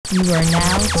You are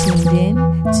now tuned in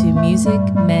to Music,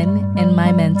 Men, and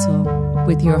My Mental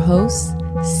with your host,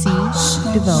 C.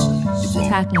 Devone,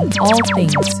 tackling all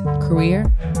things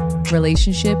career,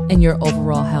 relationship, and your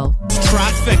overall health.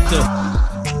 Trifecta.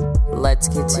 Let's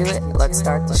get to it. Let's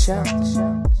start the show.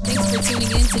 Thanks for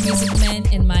tuning in to Music, Men,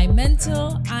 and My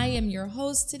Mental. I am your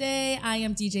host today. I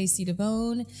am DJ C.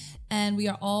 Devone, and we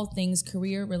are all things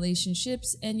career,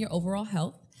 relationships, and your overall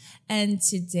health. And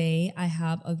today I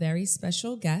have a very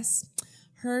special guest.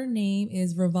 Her name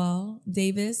is Raval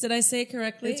Davis. Did I say it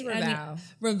correctly? It's Raval.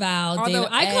 Raval Davis.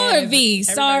 I call her V.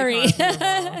 Sorry.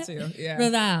 Raval too. Yeah.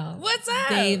 Raval. What's up?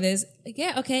 Davis.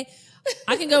 Yeah, okay.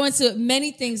 I can go into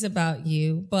many things about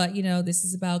you, but you know, this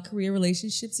is about career,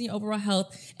 relationships, and your overall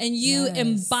health. And you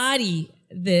embody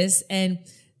this and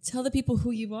tell the people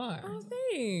who you are. Oh,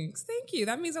 thanks. Thank you.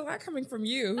 That means a lot coming from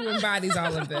you who embodies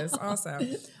all of this also.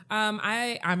 I'm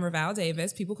Raval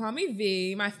Davis. People call me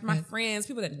V. My friends,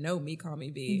 people that know me call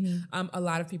me V. Mm-hmm. A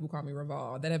lot of people call me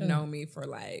Raval that have known me for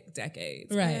like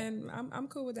decades. Right. And I'm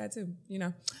cool with that too, you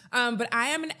know. But I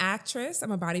am an actress.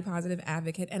 I'm a body positive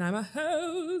advocate and I'm a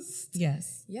host.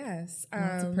 Yes. Yes.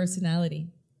 Lots of personality.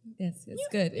 Yes, it's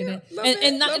good. Yeah,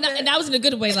 And that was in a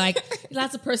good way, like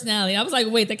lots of personality. I was like,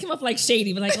 wait, that came off like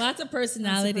shady, but like lots of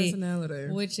personality.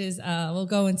 Which is, we'll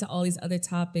go into all these other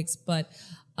topics, but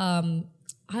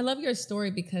I love your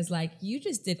story because like you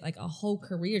just did like a whole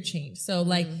career change. So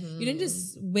like you didn't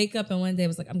just wake up and one day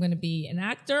was like, I'm going to be an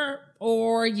actor,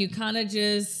 or you kind of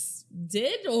just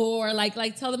did, or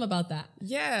like tell them about that.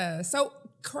 Yeah. So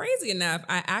crazy enough,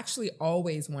 I actually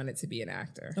always wanted to be an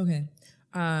actor. Okay.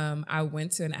 I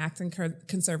went to an acting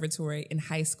conservatory in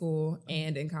high school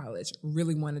and in college.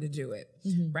 Really wanted to do it,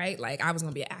 right? Like I was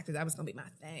going to be an actor. That was going to be my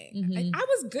thing. I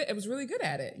was good. I was really good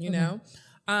at it, you know?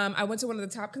 I went to one of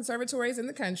the top conservatories in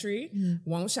the country.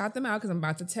 Won't shout them out because I'm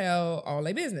about to tell all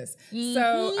their business.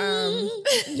 So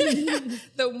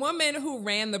the woman who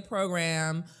ran the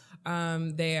program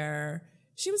there,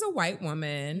 she was a white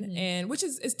woman, and which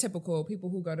is typical. People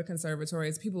who go to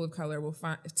conservatories, people of color will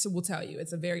tell you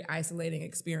it's a very isolating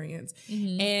experience.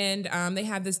 And they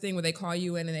have this thing where they call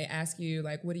you in and they ask you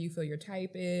like, "What do you feel your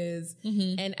type is?"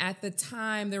 And at the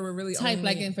time, there were really Type only,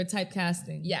 like in for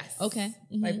typecasting. yes, Okay.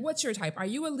 like what's your type? Are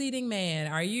you a leading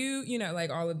man? Are you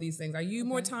like all of these things? Are you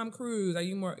more Tom Cruise? Are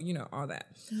you more all that?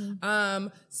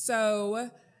 So.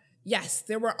 Yes,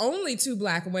 there were only two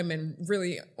black women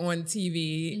really on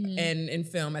TV and in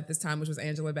film at this time, which was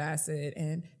Angela Bassett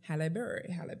and Halle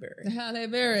Berry. Hallelujah.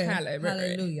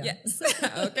 Yes.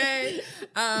 Okay.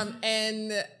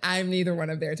 And I'm neither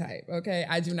one of their type. Okay.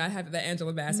 I do not have the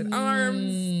Angela Bassett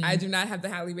arms. I do not have the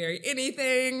Halle Berry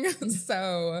anything.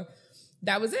 So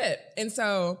that was it. And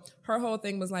so her whole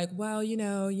thing was like, well, you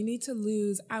need to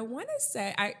lose. I want to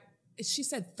say she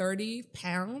said 30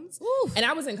 pounds. Oof. And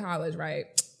I was in college, right?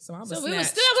 So I was we were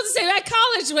still able to say that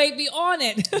college weight be on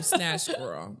it. snatch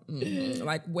girl.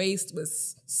 Like waist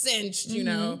was cinched,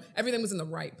 everything was in the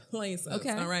right place.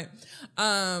 Okay. All right.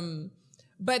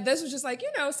 But this was just like,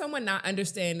 someone not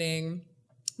understanding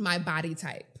my body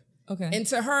type. Okay. And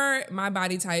to her, my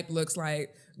body type looks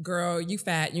like, girl, you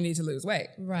fat, you need to lose weight.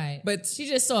 Right. But she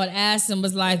just saw an ass and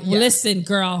was like, listen,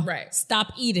 girl,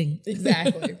 stop eating.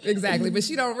 Exactly. But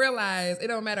she don't realize it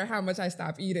don't matter how much I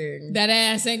stop eating. That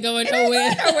ass ain't going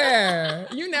nowhere. Nowhere,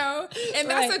 And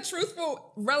that's a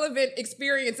truthful, relevant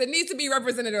experience. It needs to be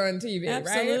represented on TV,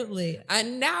 Absolutely. right?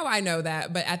 And now I know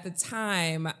that. But at the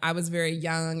time, I was very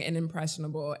young and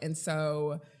impressionable. And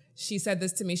so she said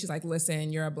this to me. She's like,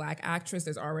 listen, you're a black actress.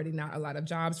 There's already not a lot of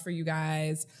jobs for you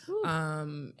guys.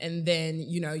 And then,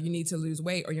 you need to lose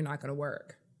weight or you're not going to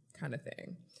work kind of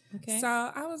thing. Okay. So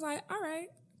I was like, all right,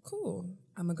 cool.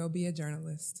 I'm going to go be a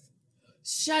journalist.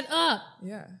 Shut up.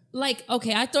 Yeah. Like,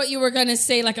 okay, I thought you were going to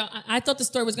say, like, I thought the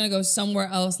story was going to go somewhere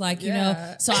else. Like,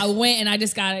 so I went and I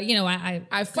just got,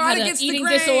 I fought against eating the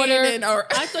grain disorder.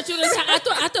 I thought you were gonna,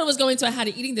 I thought it was going to had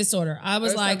an eating disorder. I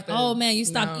was like, something. oh man, you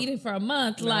stopped No. eating for a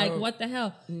month. No. Like, what the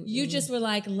hell? You just were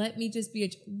like, let me just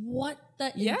be what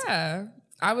the? Yeah.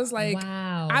 I was like,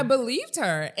 wow. I believed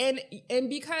her. And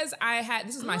because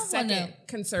this is my second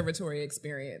conservatory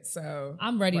experience. So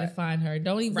I'm ready to find her.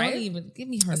 Don't even give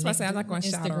me her. That's why I say I'm not going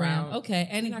to shout her out. Okay.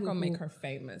 I'm not going to make her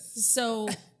famous. So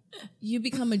you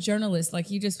become a journalist. Like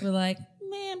you just were like,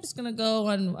 man, I'm just going to go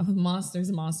on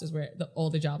Monsters where all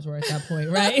the jobs were at that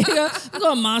point, right? I'm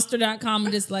go on monster.com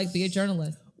and just like be a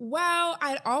journalist. Well,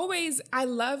 I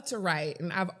love to write,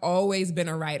 and I've always been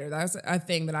a writer. That's a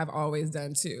thing that I've always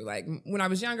done too. Like when I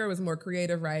was younger, it was more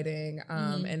creative writing.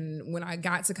 And when I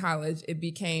got to college, it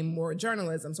became more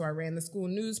journalism. So I ran the school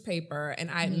newspaper, and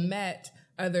I met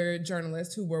other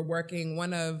journalists who were working,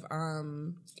 one of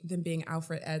them being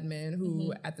Alfred Edmond,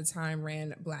 who at the time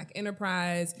ran Black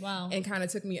Enterprise. Wow. And kind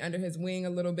of took me under his wing a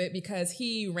little bit because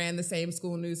he ran the same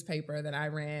school newspaper that I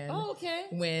ran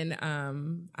when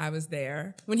I was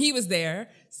there, when he was there.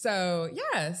 So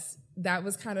yes, that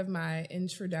was kind of my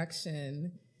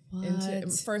introduction into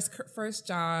first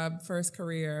job, first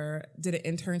career. Did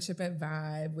an internship at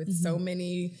Vibe with so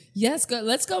many. Yes,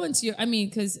 let's go into your. I mean,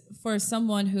 because for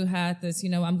someone who had this,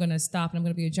 I'm going to stop and I'm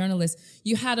going to be a journalist.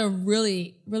 You had a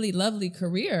really, really lovely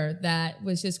career that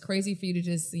was just crazy for you to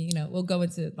just, we'll go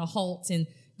into the halt and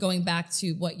going back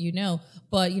to what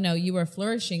but you were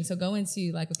flourishing. So go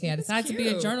into like, okay, I decided to be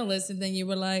a journalist, and then you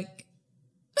were like,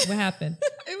 what happened?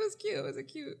 It was cute. It was a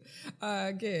cute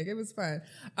gig. It was fun.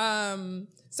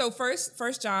 So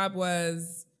first job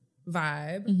was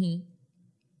Vibe.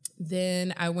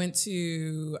 Then I went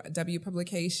to W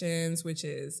Publications, which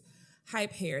is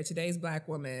Hype Hair, Today's Black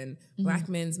Woman, Black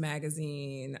Men's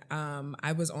Magazine.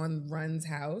 I was on Run's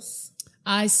House.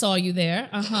 I saw you there.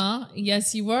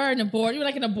 Yes, you were in a board. You were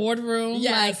like in a boardroom,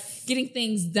 like getting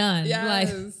things done.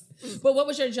 Yes. But what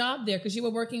was your job there? Because you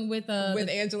were working with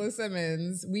Angela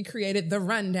Simmons. We created The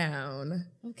Rundown.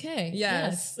 Okay.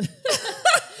 Yes.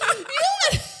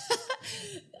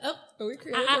 We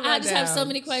created The Rundown. I just have so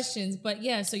many questions. But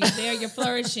yeah, so you're there, you're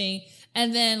flourishing.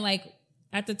 And then like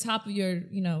at the top of your,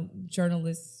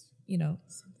 journalist,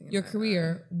 your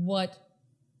career, what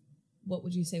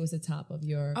would you say was the top of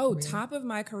your career? Top of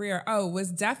my career.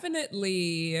 Was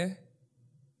definitely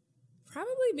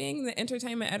probably being the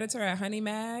entertainment editor at Honey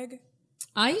Mag.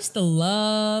 I used to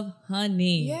love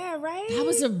Honey. Yeah, right? That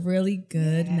was a really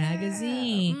good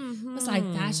magazine. It was like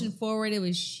fashion forward. It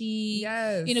was chic.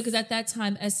 Yes. Because at that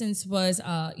time, Essence was,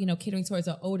 catering towards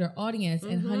an older audience,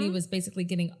 and Honey was basically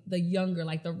getting the younger,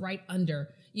 like the right under,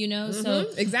 So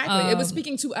exactly, it was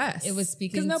speaking to us. It was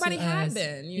speaking to us. because nobody had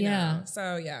been, know.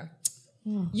 So yeah.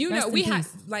 We had,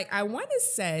 like, I want to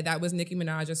say that was Nicki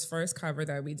Minaj's first cover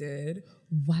that we did.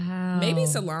 Wow. Maybe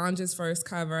Solange's first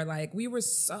cover. Like, we were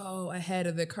so ahead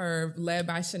of the curve, led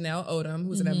by Chanel Odom,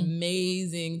 who's an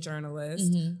amazing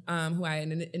journalist, who I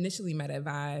initially met at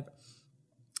Vibe.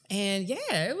 And yeah,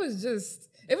 it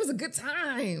was a good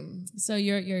time. So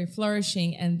you're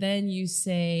flourishing, and then you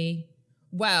say...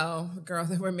 Well, girl,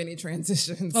 there were many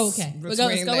transitions. Okay. Let's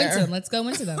go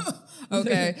into them.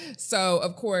 Okay. So,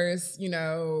 of course,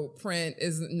 print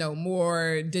is no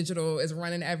more. Digital is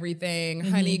running everything.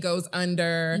 Honey goes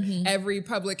under. Every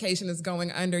publication is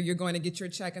going under. You're going to get your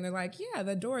check. And they're like, yeah,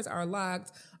 the doors are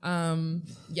locked.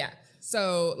 Yeah.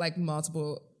 So, like,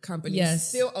 multiple companies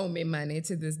still owe me money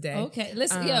to this day. Okay,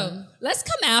 let's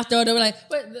come after. They were like,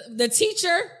 the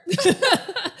teacher,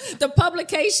 the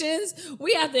publications,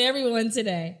 we after everyone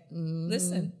today.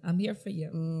 Listen, I'm here for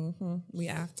you. We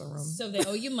after them. So they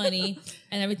owe you money,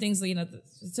 and everything's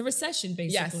it's a recession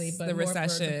basically. Yes, but the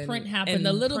recession. The print happened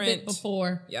a little bit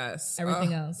before. Yes,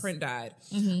 everything else. Print died.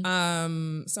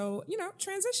 So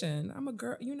transition. I'm a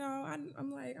girl.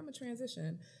 I'm a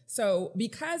transition. So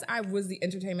because I was the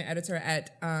entertainment editor at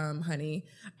Honey,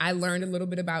 I learned a little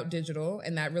bit about digital,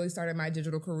 and that really started my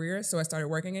digital career. So I started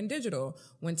working in digital.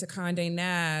 Went to Condé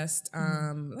Nast.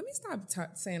 Let me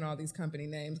stop saying all these company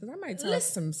names because I might talk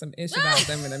some ish about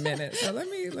them in a minute. So let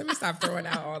me stop throwing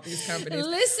out all these companies.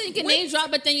 Listen, you can name drop,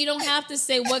 but then you don't have to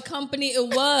say what company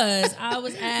it was. I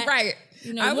was at right.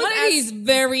 One of these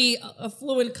very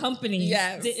affluent companies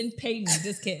didn't pay me.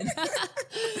 Just kidding.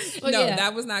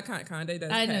 That was not Condé.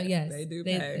 Does I know. Pay. Yes, they do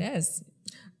pay. Yes.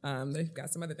 They've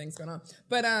got some other things going on,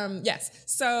 but yes.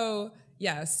 So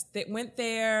yes, they went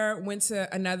to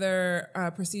another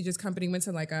prestigious company. Went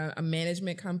to like a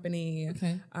management company.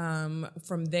 Okay.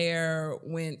 From there,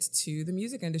 went to the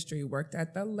music industry. Worked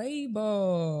at the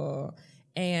label.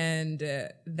 And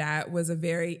that was a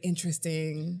very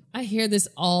interesting. I hear this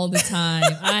all the time.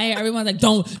 Everyone's like,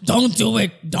 don't do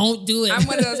it. Don't do it. I'm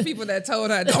one of those people that told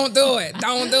her, don't do it.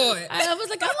 Don't do it. I was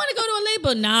like, I want to go to a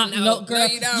label. No, girl. No,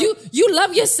 you don't. You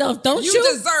love yourself, don't you?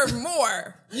 You deserve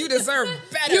more. You deserve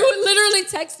better. You literally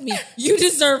text me, you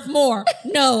deserve more.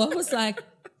 No, I was like,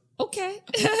 okay.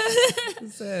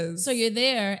 So you're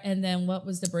there. And then what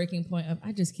was the breaking point of,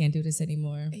 I just can't do this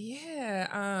anymore?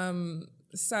 Yeah.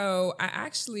 So I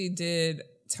actually did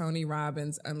Tony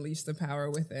Robbins' Unleash the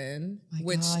Power Within,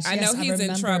 I know he's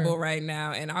in trouble right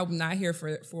now, and I'm not here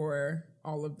for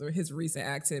all of his recent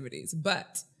activities,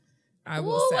 but I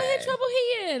will say. What trouble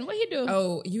he in? What he do?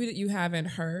 Oh, you haven't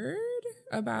heard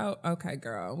about? Okay,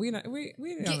 girl, we don't.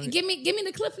 Give me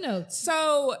the cliff notes.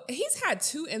 So he's had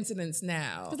 2 incidents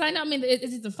now. Because I know. I mean,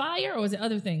 is it the fire or is it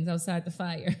other things outside the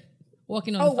fire?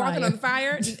 Walking on the fire. Walking on the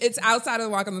fire? It's outside of the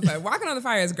walking on the fire. Walking on the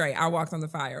fire is great. I walked on the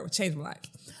fire. It changed my life.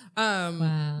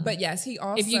 Wow. But yes, he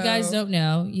also... If you guys don't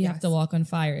know, you have to walk on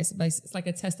fire. It's like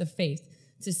a test of faith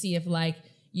to see if like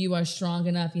you are strong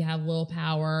enough, you have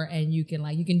willpower, and you can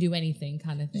do anything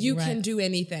kind of thing. You can do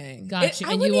anything. Gotcha.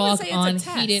 And you walk on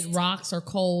heated rocks or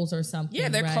coals or something. Yeah,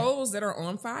 they're coals that are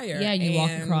on fire. Yeah, you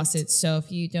walk across it. So if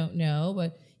you don't know,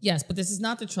 but yes, but this is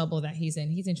not the trouble that he's in.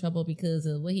 He's in trouble because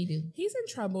of what he do. He's in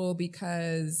trouble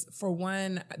because, for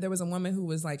one, there was a woman who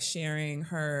was like sharing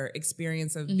her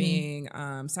experience of being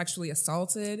sexually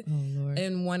assaulted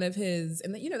in one of his,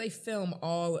 and they film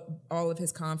all of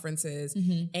his conferences,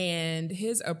 and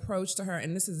his approach to her,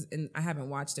 and this is, and I haven't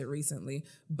watched it recently,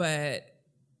 but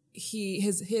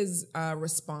his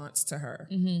response to her,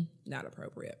 not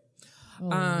appropriate.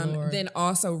 Then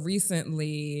also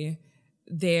recently,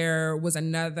 there was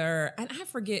another, and I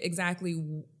forget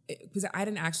exactly because I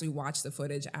didn't actually watch the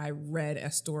footage. I read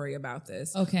a story about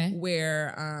this. Okay.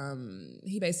 Where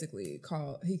he basically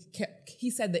he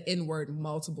said the N-word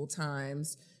multiple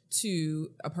times to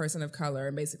a person of color,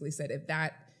 and basically said, if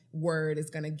that word is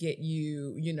going to get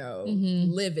you,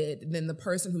 livid, then the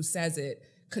person who says it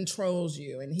controls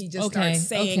you. And he just starts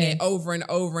saying it over and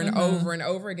over and over and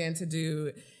over again to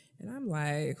do. And I'm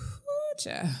like,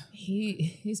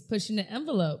 he's pushing the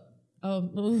envelope.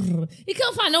 He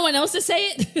couldn't find no one else to say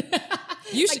it.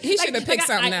 He should have picked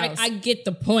something else. I get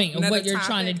the point of what you're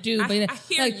trying to do, but I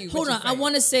hear you. Hold on, I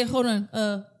want to say, hold on.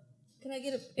 Can I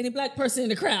get any black person in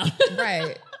the crowd?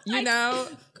 Right.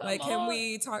 Can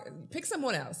we talk? Pick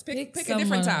someone else. Pick a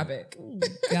different topic. Oh,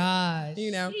 gosh.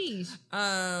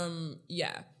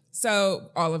 Yeah. So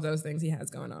all of those things he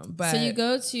has going on. But so you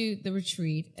go to the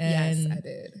retreat, and yes, I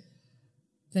did.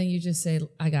 Then you just say,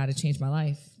 I got to change my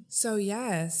life. So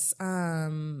yes,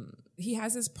 he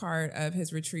has this part of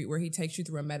his retreat where he takes you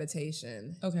through a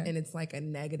meditation. Okay. And it's like a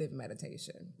negative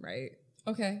meditation, right?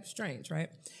 Okay. Strange,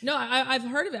 right? No, I've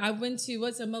heard of it. I went to,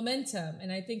 what's a Momentum,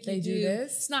 and I think they do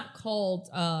this. It's not called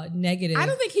negative. I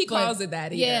don't think he calls it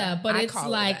that either. Yeah, but it's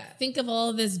like, think of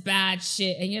all this bad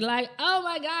shit, and you're like, oh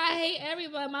my God, I hate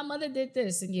everybody. My mother did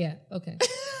this, and yeah, okay.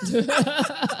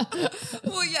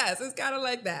 Well, yes, it's kind of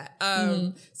like that.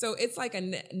 So it's like a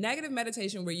negative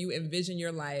meditation where you envision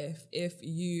your life if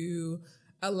you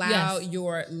allow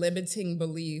your limiting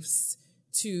beliefs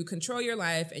to control your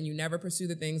life, and you never pursue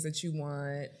the things that you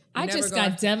want. I just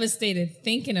got devastated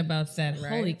thinking about that. Right?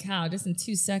 Holy cow, just in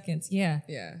 2 seconds. Yeah.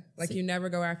 Yeah. Like you never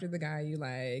go after the guy you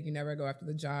like. You never go after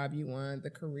the job you want, the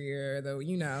career,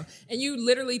 and you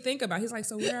literally think about, he's like,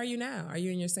 so where are you now? Are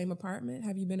you in your same apartment?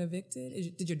 Have you been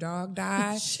evicted? Did your dog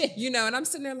die? Shit. And I'm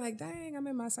sitting there like, dang, I'm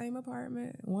in my same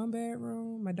apartment, 1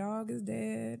 bedroom. My dog is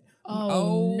dead.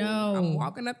 Oh no. I'm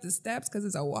walking up the steps because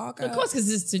it's a walk up. Of course,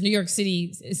 because it's to New York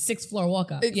City, 6th floor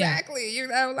walk up. Exactly.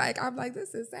 Yeah. I'm like,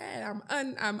 this is sad.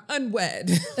 I'm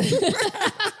unwed.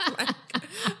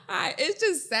 It's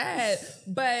just sad,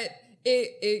 but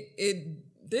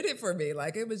it did it for me.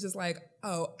 Like, it was just like,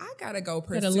 oh, I gotta go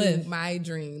pursue my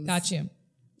dreams. Gotcha.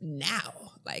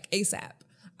 Now, like ASAP.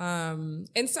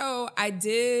 And so I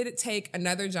did take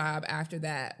another job after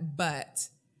that, but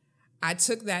I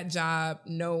took that job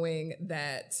knowing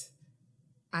that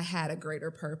I had a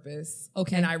greater purpose.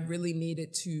 Okay. And I really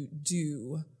needed to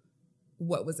do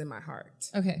what was in my heart.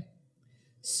 Okay.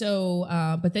 So,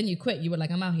 but then you quit. You were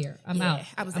like, I'm out here. I'm out.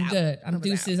 I'm good. I'm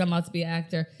deuces. I'm out to be an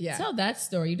actor. Yeah. Tell that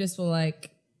story. You just were like.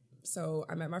 So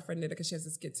I met my friend Nita because she has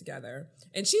this get together,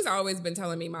 and she's always been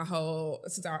telling me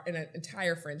since our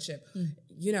entire friendship,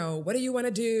 what do you want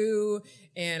to do?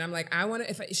 And I'm like,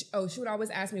 she would always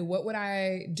ask me, what would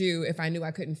I do if I knew I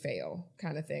couldn't fail,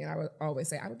 kind of thing. And I would always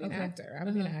say, I would be an actor. I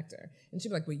would be an actor. And she'd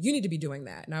be like, well, you need to be doing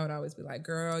that. And I would always be like,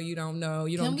 girl, you don't know.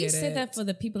 You don't get it. Can we say that for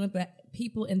the people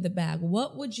in the bag?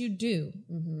 What would you do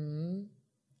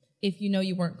if you know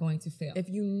you weren't going to fail? If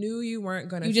you knew you weren't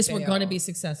going to fail. You just were going to be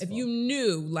successful. If you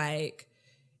knew, like,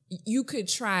 you could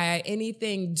try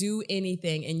anything, do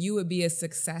anything, and you would be a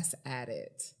success at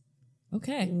it.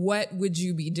 Okay. What would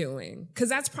you be doing? Because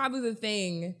that's probably the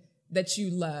thing that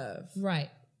you love. Right.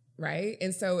 Right?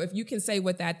 And so if you can say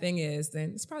what that thing is,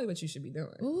 then it's probably what you should be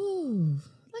doing. Ooh.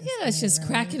 Look at us just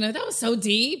cracking up. That was so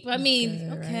deep. I mean,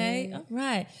 good, okay. Right? All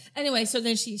right. Anyway, so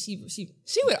then she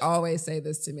would always say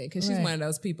this to me because she's one of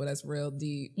those people that's real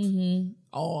deep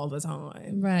all the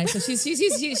time. Right. So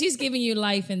she's giving you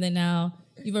life, and then now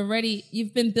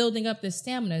you've been building up this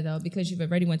stamina though, because you've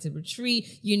already went to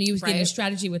retreat. You knew you was getting a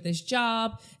strategy with this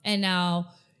job, and now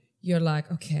you're like,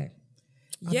 okay,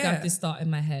 I've got this thought in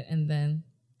my head, and then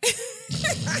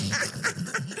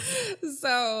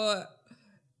so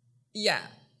yeah.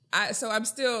 So I'm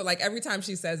still like, every time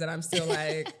she says it, I'm still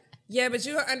like, yeah, but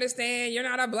you don't understand. You're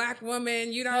not a black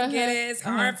woman. You don't get it. It's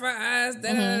hard for us.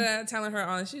 Telling her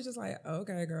all. And she's just like,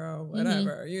 okay, girl,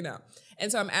 whatever, you know.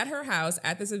 And so I'm at her house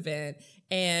at this event,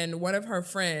 and one of her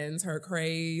friends, her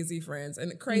crazy friends,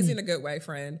 and crazy in a good way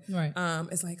friend,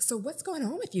 is like, so what's going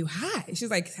on with you? Hi.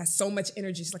 She's like, has so much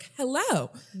energy. She's like,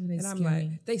 hello. And I'm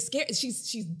like, they scare.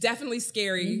 She's definitely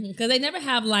scary. Because they never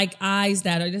have like eyes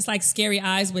that are just like scary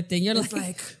eyes with them. You're like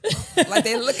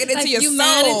they're looking into like your soul.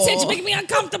 Mad intention, making me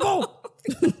uncomfortable.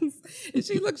 And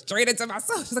she looked straight into my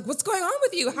soul. She's like, what's going on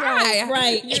with you? Hi.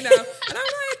 Right. You know? And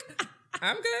I'm like,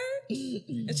 I'm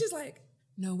good. And she's like,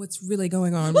 no, what's really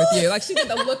going on with you? Like, she did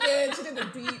the looking, she did the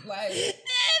deep, like,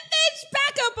 bitch,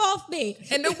 back up off me.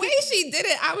 And the way she did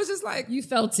it, I was just like, you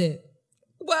felt it.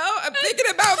 Well, I'm thinking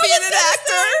about being an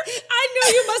actor. I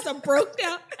knew you must have broke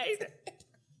down.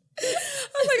 I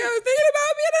was like, I was thinking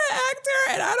about being an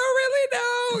actor, and I don't really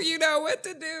know, you know, what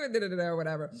to do, and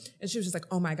whatever. And she was just like,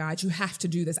 oh my God, you have to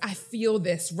do this. I feel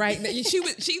this right now.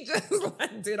 She just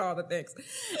like did all the things.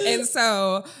 And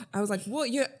so I was like, well,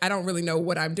 yeah, I don't really know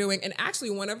what I'm doing. And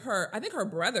actually one of her, I think her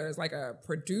brother is like a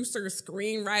producer,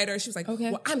 screenwriter. She was like,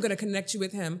 well, I'm going to connect you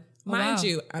with him. Mind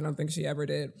you, I don't think she ever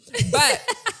did. But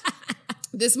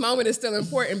this moment is still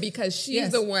important because she's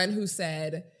the one who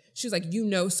said, she was like, you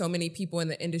know so many people in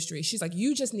the industry. She's like,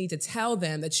 you just need to tell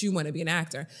them that you want to be an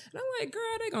actor. And I'm like, girl,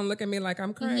 they gonna look at me like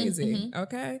I'm crazy,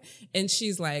 okay? And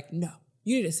she's like, no,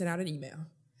 you need to send out an email.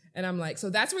 And I'm like, so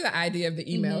that's where the idea of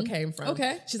the email came from.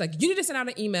 Okay. She's like, you need to send out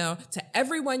an email to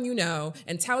everyone you know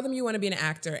and tell them you want to be an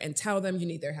actor and tell them you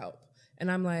need their help.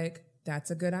 And I'm like,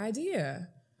 that's a good idea.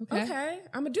 Okay,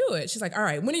 I'm gonna do it. She's like, all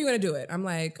right, when are you gonna do it? I'm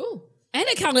like, ooh. And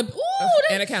accountability.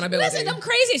 And accountability. Listen, I'm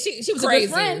crazy. She was crazy. A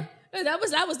good friend.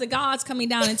 That was the gods coming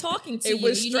down and talking to you. It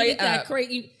was straight up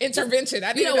intervention.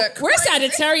 I needed we're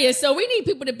Sagittarius, so we need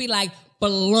people to be like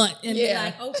blunt and be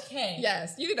like, okay.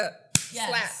 Yes, you need a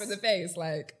slap in the face.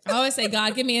 Like I always say,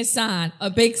 God, give me a sign, a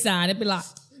big sign. It'd be like,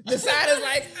 the sign is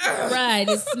like, ugh. Right,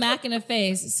 it's smack in the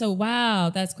face. So wow,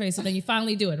 that's crazy. So then you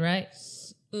finally do it, right?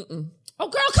 Oh,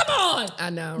 girl, come on.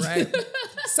 I know, right?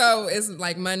 So it's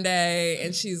like Monday,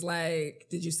 and she's like,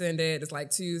 did you send it? It's like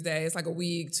Tuesday. It's like a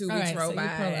week, 2 weeks roll by,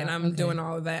 and I'm doing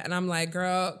all of that. And I'm like,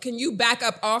 girl, can you back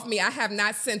up off me? I have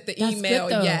not sent the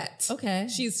email yet. Okay.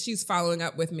 She's following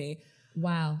up with me.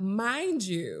 Wow. Mind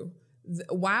you,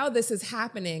 while this is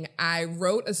happening, I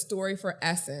wrote a story for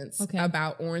Essence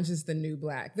about Orange is the New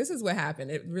Black. This is what happened.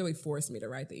 It really forced me to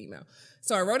write the email.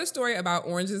 So I wrote a story about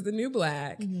Orange is the New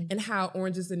Black and how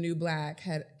Orange is the New Black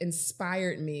had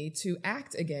inspired me to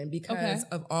act again because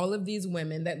of all of these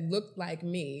women that looked like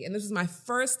me. And this was my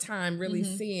first time really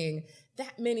seeing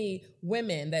that many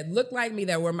women that looked like me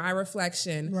that were my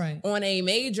reflection on a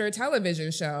major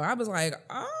television show. I was like,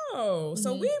 oh,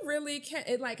 so we really can't,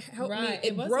 it like helped me.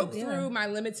 It broke through my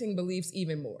limiting beliefs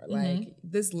even more. Like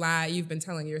this lie you've been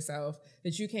telling yourself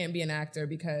that you can't be an actor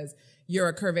because you're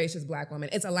a curvaceous Black woman.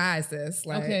 It's a lie, sis.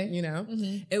 Like, you know,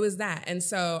 it was that. And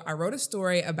so I wrote a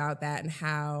story about that and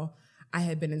how I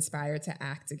had been inspired to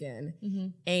act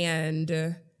again.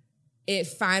 And it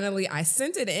finally, I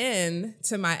sent it in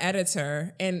to my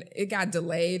editor and it got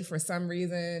delayed for some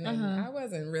reason. And I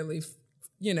wasn't really,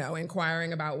 you know,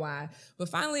 inquiring about why. But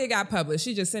finally it got published.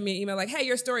 She just sent me an email like, hey,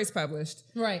 your story's published.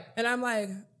 Right. And I'm like,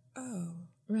 oh.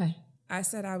 Right. I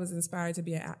said I was inspired to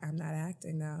be I'm not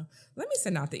acting now. Let me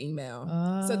send out the email.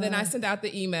 So then I sent out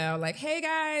the email like, hey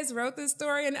guys, wrote this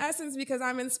story in Essence because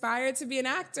I'm inspired to be an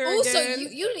actor again. So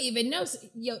you didn't even know. So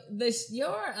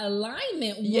your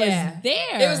alignment was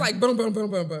there. It was like boom, boom,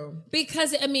 boom, boom, boom.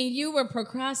 Because, I mean, you were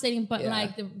procrastinating, but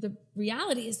like the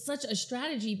reality is such a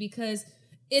strategy because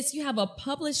you have a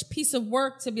published piece of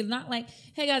work to be not like,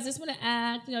 hey guys, I just want to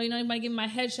act. You know, anybody give me my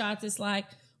headshots. It's like,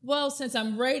 well, since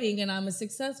I'm writing and I'm a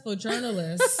successful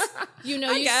journalist, you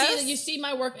know, you see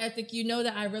my work ethic, you know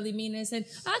that I really mean this. And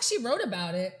I actually wrote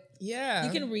about it. Yeah.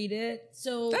 You can read it.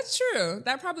 So that's true.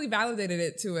 That probably validated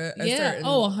it to a certain...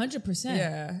 100%.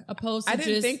 Yeah. Opposed to I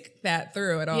didn't think that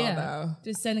through at all, though.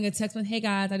 Just sending a text with, hey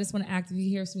guys, I just want to act. If you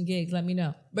hear some gigs, let me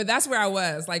know. But that's where I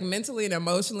was. Like mentally and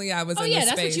emotionally, I was in the space.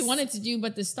 That's what you wanted to do.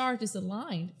 But the star just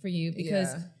aligned for you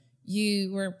because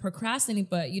you were procrastinating,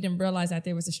 but you didn't realize that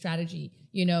there was a strategy,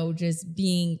 you know, just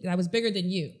being, that was bigger than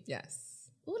you. Yes.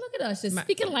 Oh, look at us, just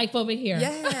speaking life over here.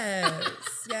 Yes,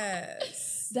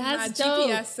 yes. That's my dope.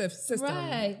 GPS system,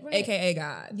 right. AKA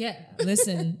God. Yeah,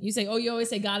 listen, you always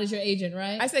say God is your agent,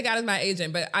 right? I say God is my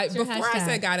agent, but before I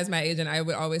said God is my agent, I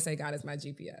would always say God is my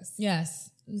GPS.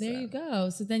 Yes. There you go.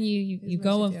 So then you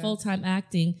go in full-time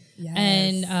acting,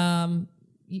 and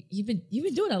you've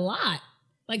been doing a lot.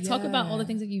 Like, talk about all the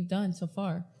things that you've done so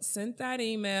far. Sent that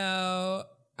email.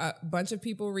 a bunch of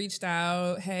people reached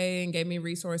out, hey, and gave me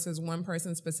resources. One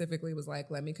person specifically was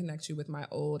like, let me connect you with my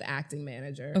old acting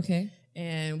manager. Okay.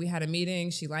 And we had a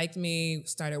meeting. She liked me,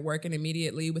 started working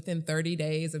immediately. Within 30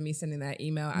 days of me sending that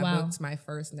email, I booked my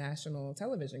first national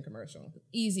television commercial.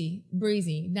 Easy,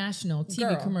 breezy, national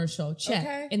TV commercial.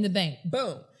 Check. In the bank.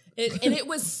 Boom. And it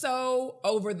was so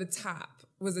over the top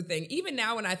was the thing. Even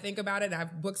now when I think about it,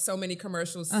 I've booked so many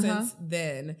commercials since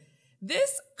then.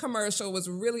 This commercial was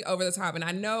really over the top. And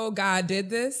I know God did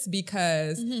this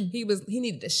because he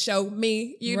needed to show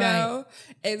me, you know?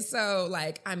 And so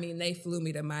they flew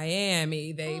me to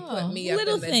Miami. They put me up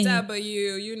in the W,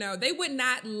 you know, they would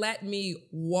not let me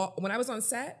walk. When I was on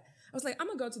set, I was like, I'm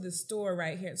gonna go to the store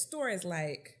right here. The store is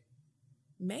like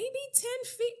maybe 10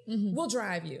 feet. We'll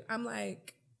drive you. I'm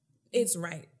like, it's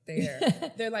right there.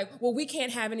 They're like, well, we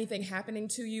can't have anything happening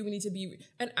to you. We need to be.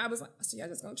 And I was like, so y'all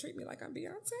just gonna treat me like I'm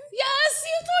Beyonce? Yes,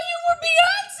 you thought you were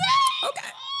Beyonce.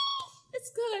 Okay.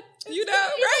 It's good. It's you know,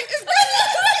 good. right? It's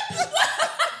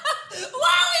good.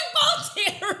 Why are we both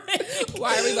tearing?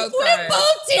 Why are we both crying? We're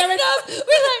both tearing up. We're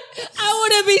like, I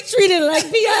want to be treated like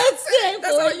Beyonce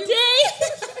for a day.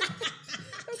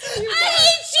 I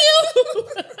hate you.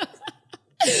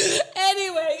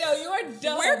 Anyway, you're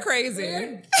dumb. We're crazy.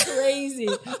 We're crazy.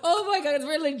 Oh my God,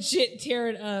 we're legit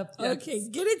tearing up. Yes. Okay,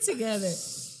 get it together.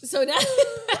 So now,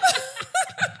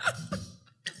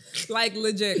 like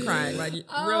legit crying, like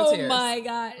real tears. Oh my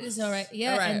God, it's all right.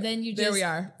 Yeah, all right. And then you just there we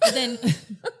are. Then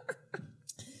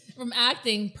from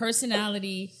acting,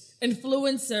 personality,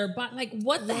 influencer, but like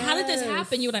what the how did this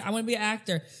happen? You were like, I want to be an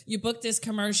actor. You booked this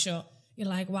commercial. You're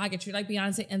like, well, I get treated like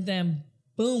Beyonce, and then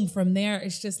boom, from there,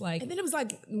 it's just like... And then it was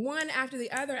like one after the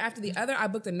other. I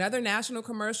booked another national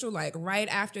commercial, like right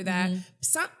after that.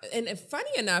 And funny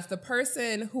enough, the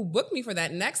person who booked me for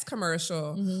that next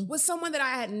commercial was someone that I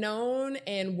had known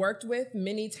and worked with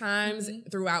many times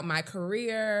throughout my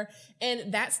career.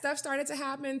 And that stuff started to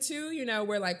happen too, you know,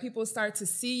 where like people start to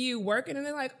see you working and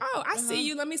they're like, oh, I see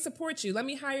you. Let me support you. Let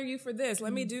me hire you for this.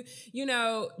 Let me do,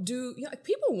 like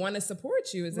people want to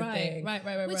support you as a thing.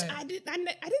 Right. Which I didn't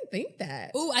think that.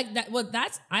 Oh,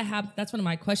 that's one of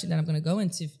my questions that I'm going to go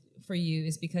into for you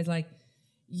is because like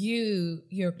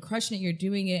you're crushing it, you're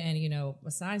doing it. And, you know,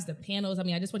 besides the panels, I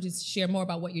mean, I just want you to share more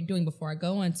about what you're doing before I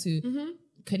go into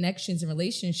connections and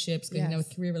relationships, because, you know,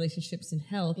 with career relationships and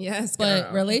health. Yes. But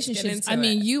girl. relationships, I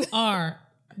mean,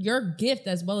 your gift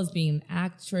as well as being an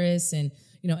actress and,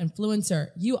 you know, influencer,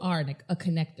 you are a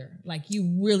connector. Like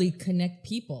you really connect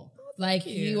people. Like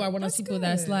you are one of those people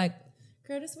that's like,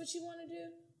 girl, this is what you want to do?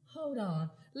 Hold on.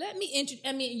 Let me introduce.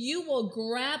 I mean, you will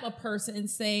grab a person and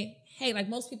say, hey, like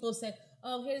most people say,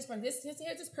 oh, here's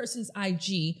this person's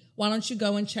IG. Why don't you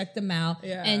go and check them out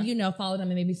and, you know, follow them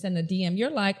and maybe send a DM. You're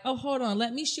like, oh, hold on.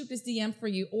 Let me shoot this DM for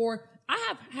you. Or I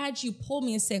have had you pull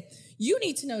me and say, you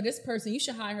need to know this person. You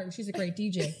should hire her. She's a great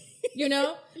DJ. You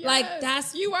know, like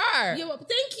that's you are.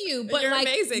 Thank you, but you're like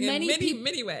amazing in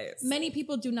many ways. Many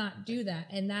people do not do that,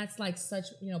 and that's like such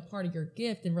part of your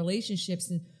gift and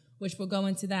relationships, and which we'll go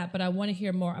into that. But I want to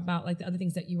hear more about like the other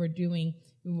things that you were doing.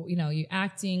 You know, you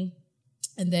acting,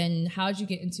 and then how'd you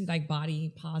get into like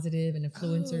body positive and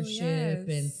influencership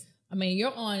and. I mean,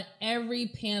 you're on every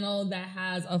panel that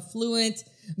has a fluent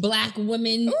Black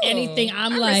woman, anything.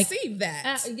 I received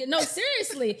that. No,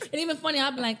 seriously. And even funny,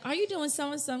 I'll be like, are you doing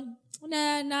so-and-so?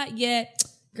 Nah, not yet.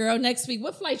 Girl, next week,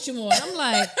 what flight you on? I'm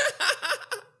like,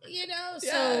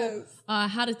 so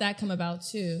how did that come about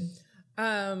too?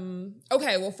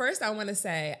 Okay, well, first I want to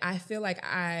say, I feel like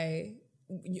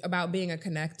about being a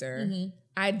connector,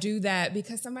 I do that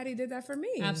because somebody did that for me.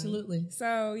 Absolutely.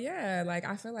 So yeah, like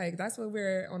I feel like that's what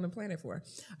we're on the planet for.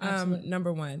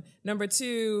 Number one. Number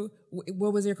two,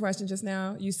 what was your question just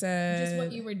now? You said just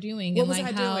what you were doing and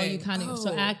like how you kind of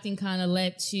so acting kind of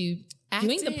led to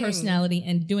doing the personality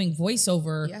and doing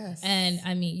voiceover. Yes. And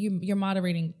I mean you're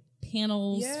moderating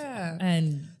panels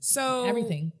and so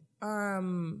everything.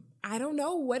 I don't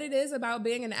know what it is about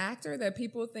being an actor that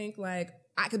people think like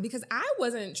because I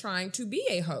wasn't trying to be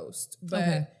a host,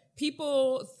 but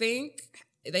people think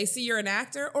they see you're an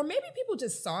actor, or maybe people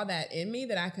just saw that in me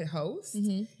that I could host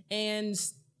and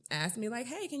asked me like,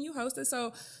 hey, can you host it?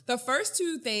 So the first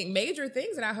two major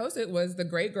things that I hosted was the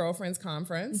Great Girlfriends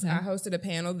Conference. I hosted a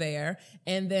panel there.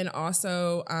 And then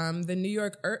also the New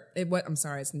York,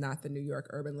 it's not the New York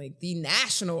Urban League, the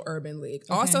National Urban League.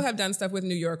 Also have done stuff with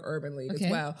New York Urban League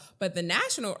as well. But the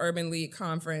National Urban League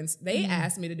Conference, they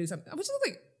asked me to do something, which is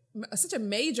like such a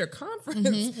major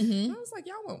conference. And I was like,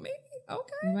 y'all want me?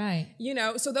 Okay. Right. You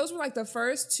know, so those were like the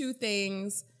first two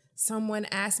things someone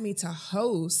asked me to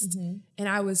host, and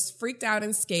I was freaked out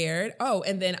and scared. Oh,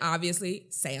 and then obviously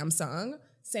Samsung.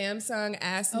 Samsung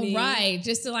asked me. Right,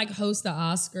 just to like host the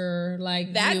Oscar,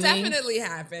 like that viewing. definitely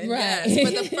happened. Right. Yes.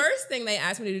 But the first thing they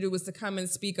asked me to do was to come and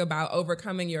speak about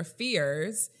overcoming your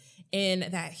fears in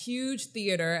that huge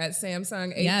theater at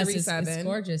Samsung 837. Yes, it's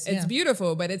gorgeous. It's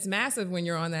beautiful, but it's massive when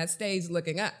you're on that stage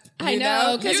looking up. I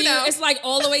know, because it's like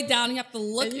all the way down. You have to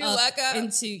look, look up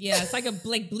into it's like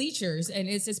like bleachers, and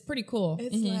it's pretty cool.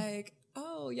 It's like,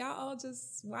 oh, y'all all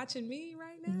just watching me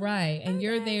right now, right? And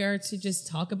you're there to just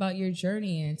talk about your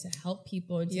journey and to help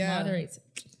people and to moderate.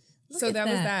 So that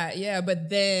was that, yeah. But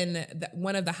then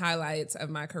one of the highlights of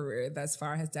my career thus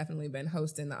far has definitely been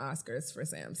hosting the Oscars for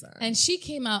Samsung. And she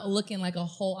came out looking like a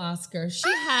whole Oscar. She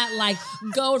had like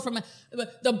gold from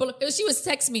she was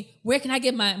texting me, where can I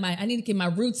get I need to get my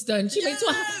roots done. She made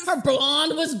her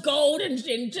blonde was gold and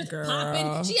just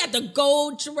popping. She had the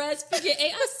gold dress, figure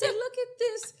eight. I said, look at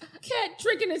this cat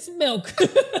drinking its milk.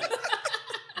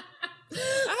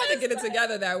 I had to get it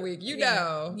together that week. You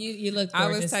know, you looked I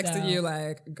gorgeous. was texting you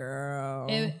like, girl.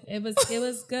 It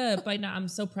was good, but no, I'm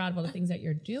so proud of all the things that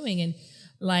you're doing. And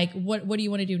like, what do you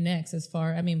want to do next? As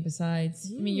far, I mean, besides,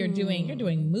 I mean, you're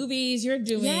doing movies, you're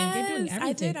doing everything.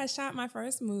 I did. I shot my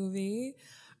first movie.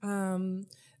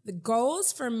 The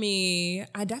goals for me,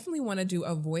 I definitely want to do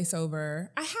a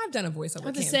voiceover. I have done a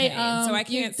voiceover campaign, so I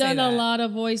can't say that. You've done a lot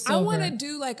of voiceover. I want to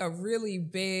do like a really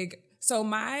big. So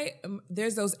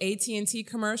there's those AT&T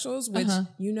commercials, which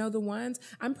you know the ones.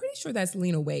 I'm pretty sure that's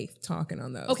Lena Waithe talking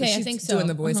on those. Okay, she's I think so. Doing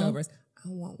the voiceovers. I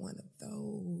want one of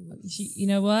those. You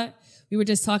know what? We were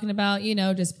just talking about,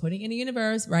 just putting it in the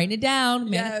universe, writing it down,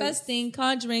 manifesting,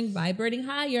 conjuring, vibrating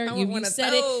higher. You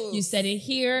said it. You said it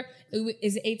here.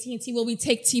 Is it AT&T? Will we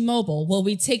take T-Mobile? Will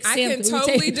we take Samsung? I can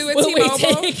totally do it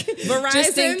T-Mobile. Verizon.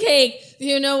 Just in case.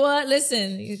 You know what?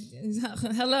 Listen.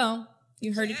 Hello.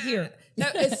 You heard it here. No,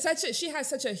 she has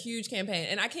such a huge campaign,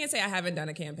 and I can't say I haven't done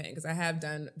a campaign because I have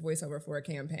done voiceover for a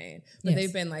campaign, but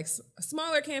they've been like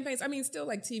smaller campaigns. I mean, still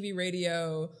like TV,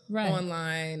 radio,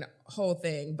 online, whole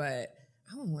thing, but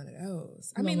I want one of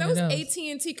those. I mean, those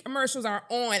AT&T commercials are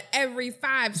on every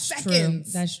 5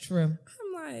 seconds. That's true.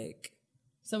 I'm like.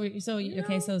 So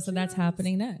that's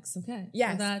happening next. Okay.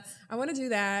 Yes. So I want to do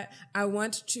that. I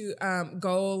want to,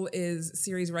 goal is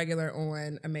series regular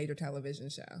on a major television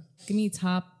show. Give me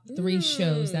top 3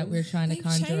 shows that we're trying to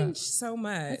conjure up. They've changed so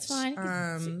much. That's fine.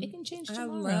 It can change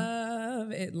tomorrow. I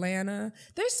love Atlanta.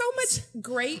 There's so much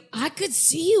great. I could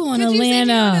see you on Atlanta. You see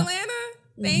me on Atlanta?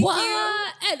 Thank you.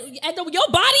 And your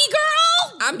body,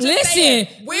 girl? I'm just saying.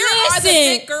 Where are the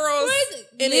thick girls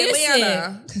in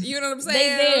Atlanta? You know what I'm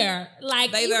saying? They there.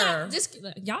 Like, they there.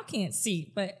 Y'all can't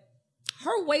see, but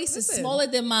her waist is smaller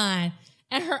than mine,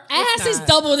 and her ass is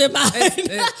double than mine.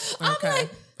 I'm like,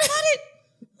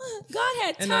 God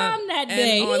had time that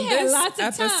day. On he had this lots of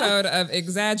episode time. of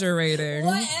Exaggerating.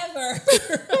 Whatever.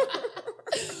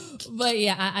 But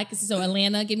yeah, I can see. So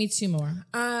Atlanta, give me 2 more.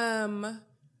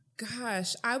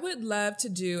 Gosh, I would love to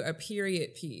do a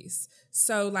period piece.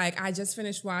 So, like, I just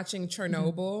finished watching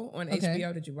Chernobyl on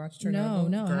HBO. Did you watch Chernobyl?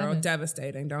 No, girl, I haven't.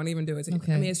 Devastating. Don't even do it to you.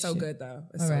 Okay, I mean, it's so good though.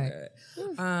 It's good.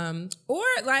 Or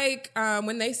like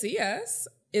When They See Us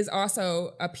is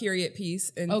also a period piece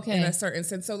in a certain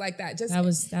sense. So like that, just that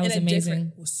was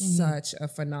amazing. Such a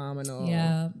phenomenal,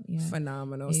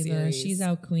 phenomenal Ava, series. She's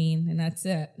our queen, and that's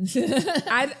it.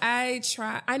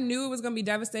 I knew it was going to be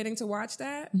devastating to watch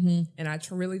that, and I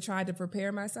really tried to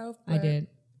prepare myself. I did.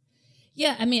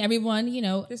 Yeah, I mean, everyone,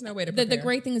 there's no way to prepare. The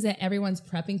great thing is that everyone's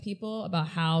prepping people about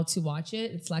how to watch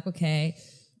it. It's like, okay,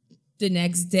 the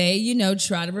next day,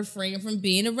 try to refrain from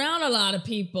being around a lot of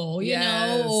people, you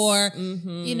know, or,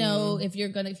 if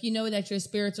you know that your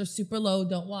spirits are super low,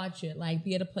 don't watch it. Like,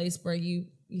 be at a place where you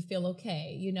feel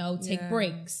okay, take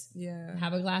breaks,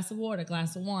 have a glass of water,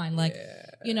 glass of wine, like,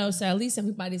 so at least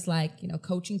everybody's like,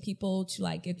 coaching people to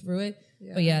like get through it.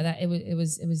 Yeah. But yeah, it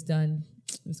was done.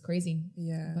 It was crazy.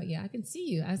 Yeah. But yeah, I can see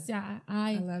you. I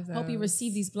hope you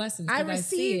receive these blessings. I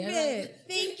receive it.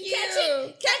 Thank you.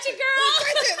 Catch it,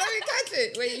 girl. Let me catch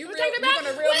it. Wait, you're going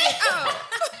to reel me out.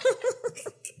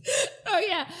 Oh,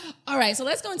 yeah. All right. So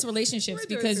let's go into relationships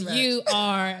because you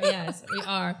are, yes, we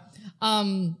are.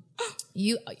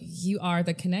 You are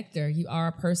the connector. You are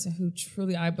a person who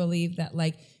truly, I believe that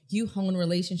like you hone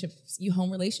relationships. You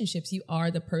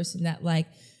are the person that like,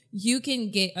 you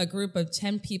can get a group of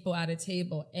 10 people at a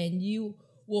table and you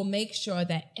will make sure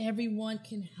that everyone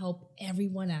can help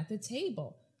everyone at the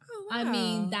table. Oh, wow. I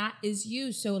mean, that is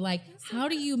you. So like, how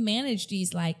do you manage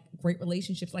these like great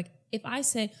relationships? Like if I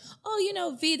say,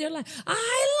 oh, V, they're like,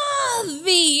 I love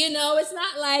V, it's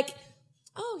not like,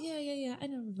 oh yeah, I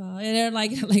know Revolve. And they're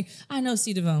like I know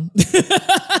C. Devon.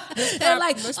 They're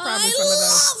like, I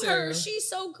love her. She's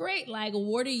so great. Like,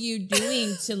 what are you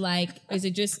doing to like? Is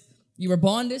it just you were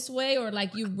born this way, or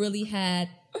like you really had,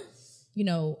 you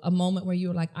know, a moment where you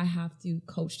were like, I have to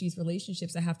coach these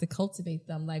relationships. I have to cultivate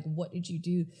them. Like, what did you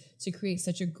do to create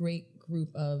such a great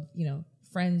group of, you know,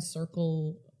 friends,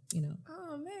 circle, you know?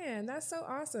 Oh man, that's so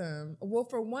awesome. Well,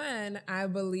 for one, I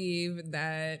believe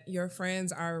that your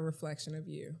friends are a reflection of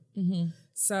you. Mm-hmm.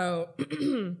 So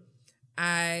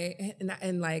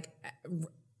like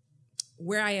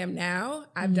where I am now,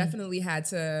 I've definitely had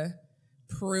to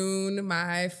prune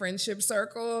my friendship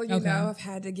circle. You know, I've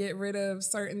had to get rid of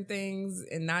certain things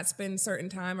and not spend certain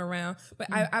time around. But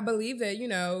I believe that, you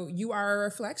know, you are a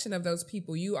reflection of those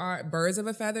people. You are birds of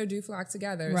a feather do flock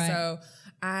together. Right. So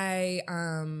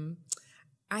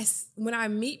when I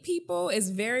meet people, it's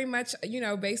very much, you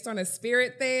know, based on a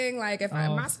spirit thing. Like if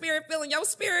my spirit feeling your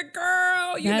spirit,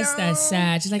 girl, you know. That's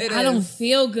sad. She's like, I don't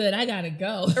feel good. I gotta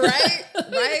go.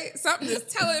 Right? Something is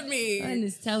telling me. Something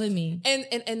is telling me. And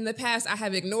in the past, I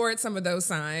have ignored some of those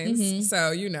signs. Mm-hmm.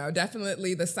 So, you know,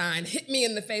 definitely the sign hit me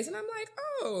in the face. And I'm like,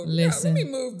 let me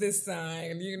move this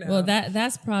sign, you know. Well,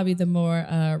 that's probably the more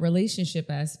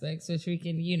relationship aspects, which we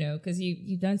can, you know, because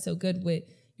you've done so good with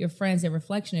your friends, a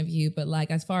reflection of you, but like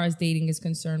as far as dating is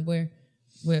concerned, where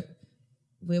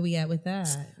we at with that?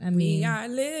 I mean, we are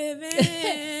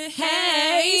living,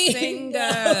 hey, single,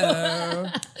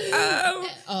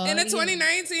 in a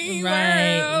 2019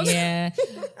 world. Yeah.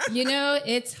 You know,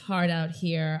 it's hard out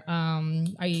here.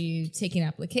 Are you taking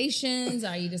applications?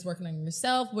 Are you just working on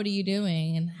yourself? What are you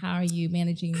doing, and how are you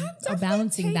managing or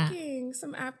balancing that? I will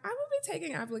be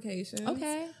taking applications.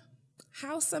 Okay.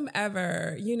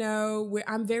 Howsoever, you know,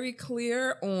 I'm very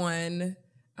clear on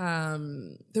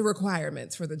the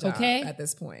requirements for the job at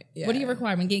this point. Yeah. What are your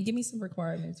requirements? Give me some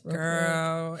requirements,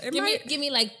 girl. Give me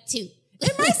like 2.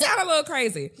 It might sound a little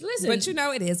crazy, but you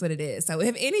know, it is what it is. So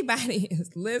if anybody is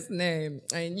listening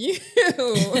and you,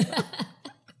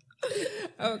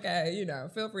 okay, you know,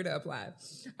 feel free to apply.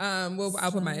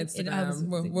 I'll put my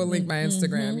Instagram. We'll link my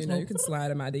Instagram. You know, you can slide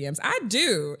in my DMs. I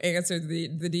do answer the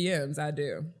DMs. I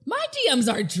do. My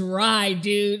DMs are dry,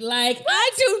 dude. Like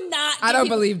I do not. I don't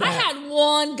believe that. I had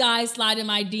one guy slide in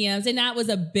my DMs, and that was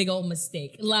a big old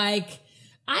mistake. Like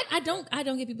I don't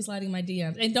get people sliding in my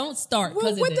DMs, and don't start.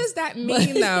 Well, what does that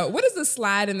mean though? What does the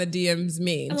slide in the DMs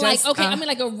mean? Like I mean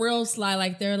like a real slide.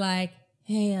 Like they're like,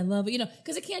 hey, I love it. You know,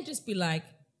 because it can't just be like,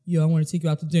 yo, I want to take you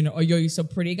out to dinner. Or yo, you're so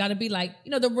pretty. It got to be like,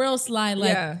 you know, the real slide.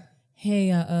 Like, hey,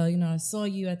 you know, I saw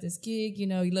you at this gig. You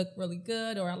know, you look really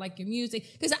good. Or I like your music.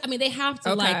 Because, I mean, they have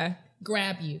to like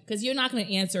grab you. Because you're not going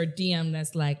to answer a DM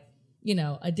that's like, you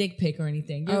know, a dick pic or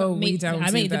anything. We don't.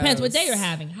 I mean, it depends what day you're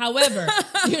having. However,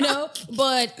 you know,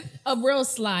 but a real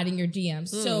slide in your DMs.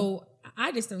 So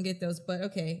I just don't get those. But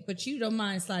okay. But you don't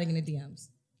mind sliding in the DMs.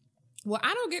 Well,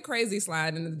 I don't get crazy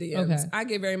slide in the DMs. Okay. I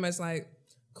get very much like,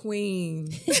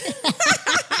 Queen. Which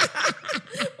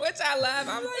I love.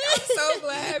 I'm like, I'm so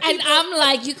glad. And I'm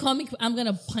like, you call me, I'm going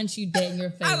to punch you dead in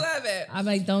your face. I love it. I'm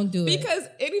like, don't do it. Because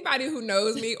anybody who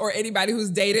knows me or anybody who's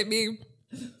dated me,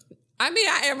 I mean,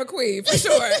 I am a queen for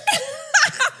sure.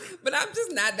 But I'm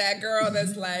just not that girl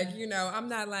that's like, you know, I'm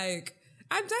not like,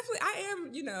 I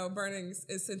am, you know, burning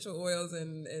essential oils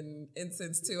and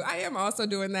incense too. I am also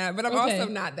doing that, but I'm also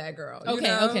not that girl. You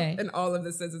know, in all of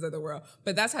the senses of the world.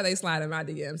 But that's how they slide in my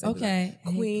DMs. Okay.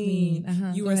 Like,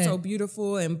 Queen, you are so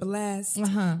beautiful and blessed.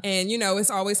 And, you know, it's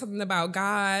always something about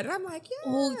God. And I'm like, yeah.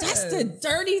 Oh, that's the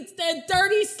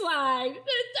dirty slide.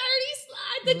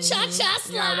 The cha-cha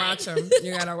slide.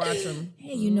 You gotta watch them.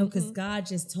 Hey, you know, because God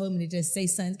just told me to just say,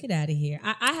 sons, get out of here.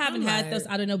 I haven't had those.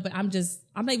 I don't know, but I'm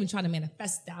not even trying to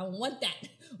manifest that. I don't want that.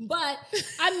 But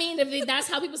I mean, if that's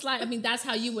how people slide, I mean, that's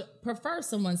how you would prefer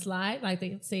someone slide. Like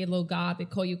they say a little God, they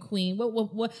call you queen.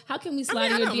 What how can we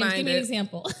slide in your DMs? Give me an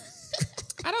example.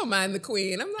 I don't mind the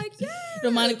queen. I'm like, yeah.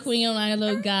 Don't mind the queen, don't mind a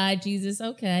little guy, Jesus.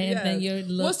 Okay. Yes. And then you're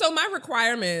well, so my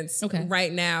requirements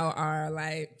right now are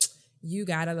like, you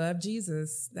gotta love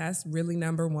Jesus. That's really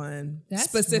number one. That's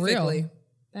specifically. Real.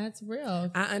 That's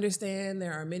real. I understand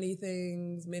there are many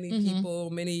things, many people,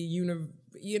 many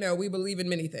you know, we believe in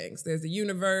many things. There's the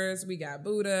universe, we got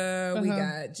Buddha, we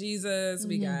got Jesus,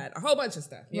 we got a whole bunch of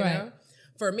stuff, you know?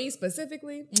 for me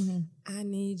specifically, I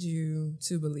need you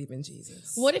to believe in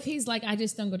Jesus. What if he's like, I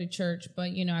just don't go to church,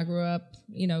 but you know, I grew up,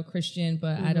 you know, Christian,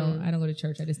 but I don't go to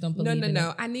church. I just don't believe in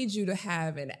it. I need you to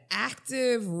have an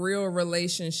active, real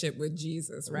relationship with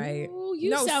Jesus, right? Ooh,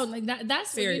 you sound like that.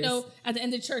 That's what, you know, at the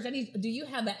end of church, do you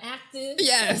have an active?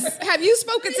 Yes. Have you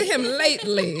spoken to him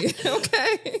lately?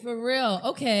 Okay. For real.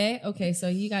 Okay.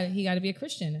 So he got to be a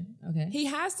Christian. Okay. He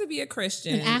has to be a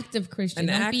Christian. An active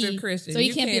Christian. Christian. So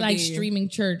he can't be like streaming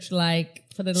church like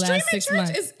for the last 6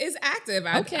 months. Is active.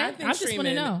 Okay. I think I just want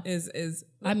to know. Is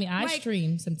I mean, I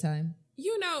stream sometime.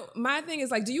 You know, my thing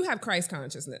is like, do you have Christ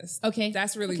consciousness? Okay.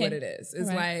 That's really what it is. It's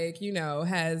like, you know,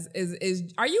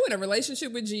 are you in a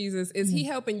relationship with Jesus? Is he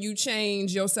helping you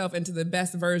change yourself into the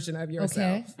best version of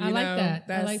yourself? Okay. I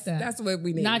like that. That's what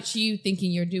we need. Not you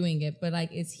thinking you're doing it, but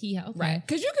like, is he, okay. Right.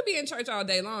 Because you could be in church all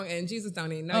day long and Jesus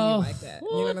don't even know you like that.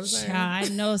 You know what I'm saying? I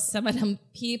know some of them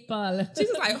people.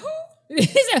 Jesus like, who? He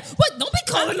said, what? Don't be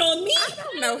calling on me. I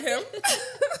don't know him.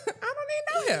 I don't even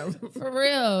know him. For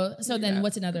real. So then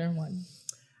what's another one?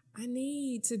 I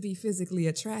need to be physically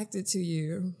attracted to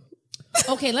you.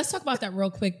 Okay, let's talk about that real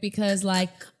quick because like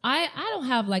I don't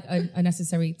have like a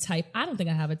necessary type. I don't think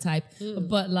I have a type,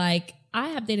 but like I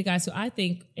have dated guys who I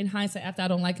think in hindsight after I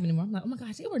don't like him anymore, I'm like, oh my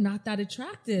gosh, they were not that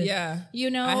attractive. Yeah.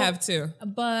 You know? I have too.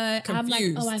 But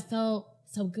Confused. I'm like, oh, I felt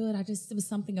so good. There was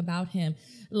something about him.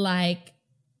 Like,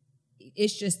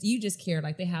 it's just, you just care.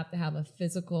 Like they have to have a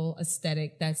physical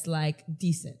aesthetic that's like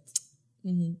decent.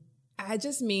 Mm-hmm. I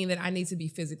just mean that I need to be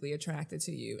physically attracted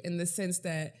to you in the sense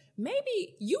that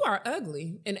maybe you are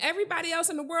ugly and everybody else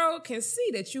in the world can see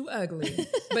that you ugly.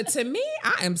 But to me,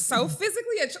 I am so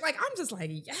physically like, I'm just like,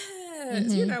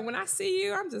 yes. You know, when I see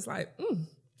you, I'm just like,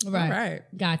 Right. All right.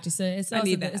 Gotcha. So it's also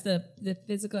it's the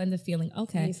physical and the feeling.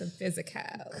 Okay. I need some physical.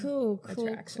 Cool.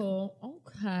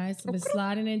 Okay. So we're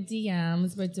sliding in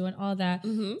DMs. We're doing all that.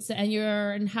 So,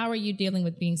 and how are you dealing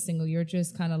with being single? You're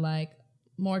just kind of like,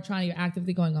 you're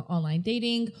actively going on online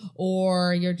dating,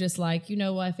 or you're just like, you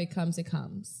know what, if it comes, it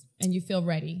comes, and you feel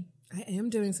ready. I am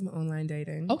doing some online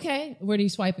dating. Okay, what are you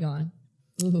swiping on?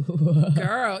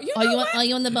 Girl, are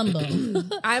you on the Bumble?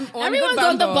 I'm on Everyone's the Bumble.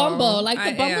 on the Bumble. Like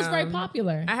the Bumble's very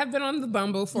popular. I have been on the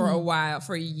Bumble for a while,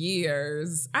 for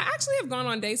years. I actually have gone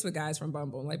on dates with guys from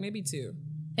Bumble, like maybe 2.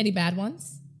 Any bad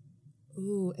ones?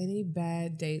 Ooh, any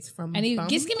bad dates from Bumble?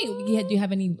 Just give me. Do you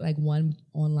have any like one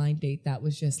online date that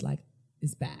was just like,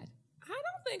 is bad? I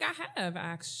don't think I have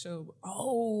actually.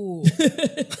 Oh.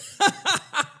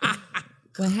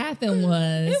 What happened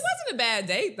was... It wasn't a bad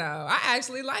date, though. I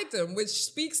actually liked him, which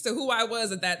speaks to who I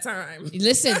was at that time.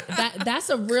 Listen, that's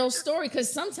a real story,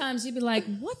 because sometimes you'd be like,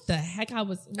 what the heck? I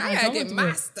gotta get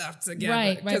my stuff together.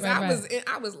 Right. Because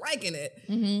I was liking it.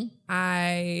 Mm-hmm.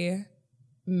 I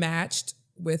matched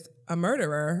with a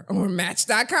murderer on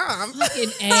Match.com. Fucking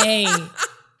A.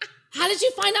 How did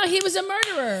you find out he was a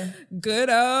murderer? Good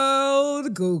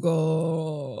old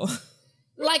Google.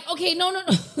 Like, okay, no.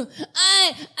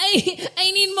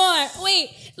 I need more.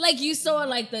 Wait, like you saw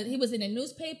like he was in a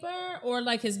newspaper, or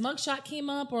like his mugshot came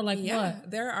up, or like what?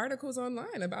 There are articles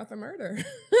online about the murder.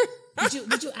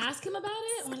 Did you ask him about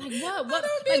it, or like what? What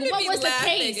was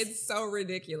laughing. The case? It's so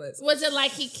ridiculous. Was it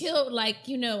like he killed like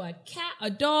a cat, a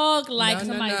dog, like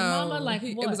somebody's mama? Like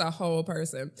what? It was a whole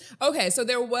person. Okay, so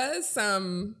there was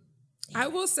some. I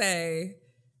will say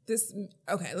this.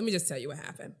 Okay, let me just tell you what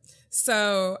happened.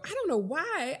 So I don't know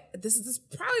why. This is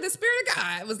probably the spirit of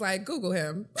God. It was like, Google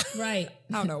him. Right.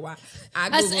 I don't know why. I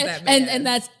Googled that man. And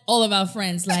that's all of our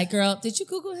friends. Like, girl, did you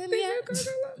Google him yet?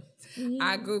 Mm-hmm.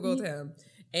 I Googled him.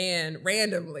 And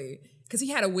randomly, because he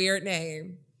had a weird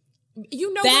name.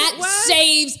 You know that what it was?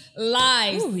 Saves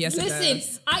lives. Ooh, yes, listen,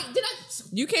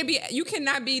 you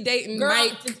cannot be dating girl,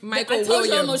 Michael Williams. I told Williams.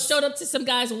 you I almost showed up to some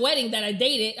guy's wedding that I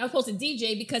dated. I was supposed to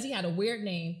DJ because he had a weird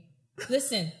name.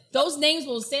 Listen, those names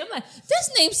will say, I'm like,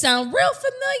 this name sound real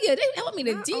familiar. They helped me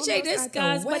to DJ this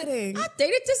guy's wedding. I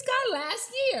dated this guy last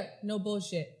year. No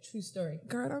bullshit. True story.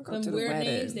 Girl, don't go Them to the weird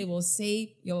wedding. Names, they will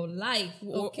save your life.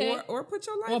 Okay. Or put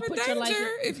your life in danger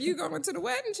if you go into the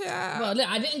wedding, child. Well,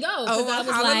 I didn't go. Oh, I was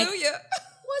hallelujah.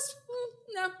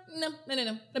 No. Let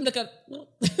me look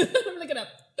it up.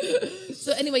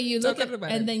 So anyway, you look at it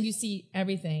and then you see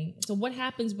everything. So what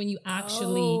happens when you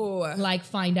actually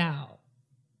find out?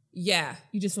 Yeah.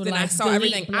 You just I saw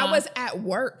everything. Block. I was at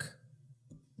work.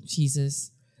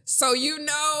 Jesus. So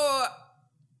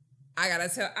I gotta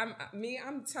tell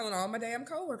I'm telling all my damn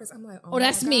coworkers. I'm like, oh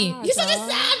that's me. You said it's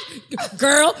sad.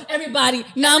 Girl, everybody,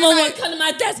 911 come to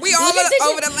my desk. We all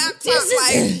over the laptop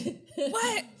like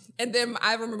what? And then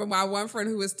I remember my one friend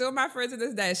who is still my friend to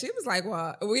this day, she was like,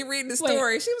 well, we reading the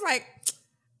story. She was like,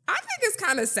 I think it's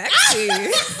kind of sexy.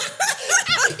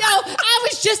 I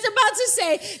was just about to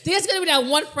say, there's going to be that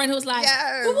one friend who's like,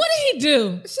 well, what did he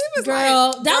do? She was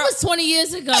girl, like, that was 20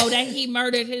 years ago that he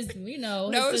murdered his,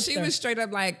 No, she was straight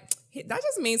up like, that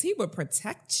just means he would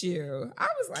protect you. I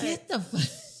was like, get the fuck.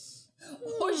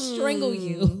 Or strangle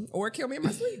you. Or kill me in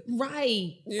my sleep.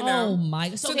 Right. Oh my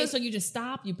God. So you just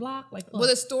stop, you block? Like, well,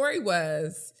 the story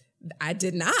was, I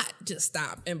did not just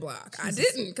stop and block. I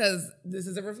didn't, because this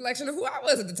is a reflection of who I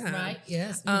was at the time. Right,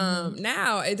 yes.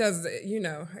 Now it does,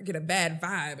 I get a bad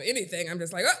vibe or anything. I'm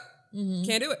just like,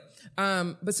 can't do it.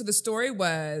 But so the story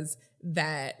was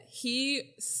that he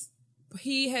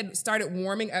had started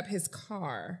warming up his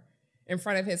car in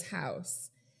front of his house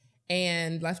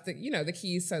and left the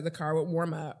keys so the car would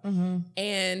warm up. Mm-hmm.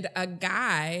 And a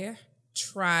guy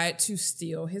tried to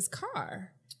steal his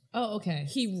car. Oh, okay.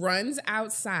 He runs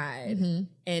outside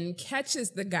and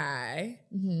catches the guy,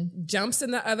 jumps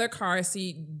in the other car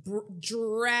seat,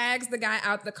 drags the guy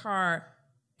out the car,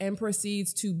 and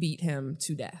proceeds to beat him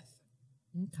to death.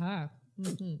 Okay.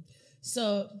 Mm-hmm.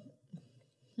 So,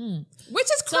 which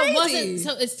is crazy.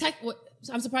 So it's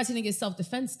I'm surprised he didn't get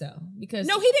self-defense though, because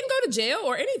no, he didn't go to jail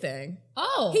or anything.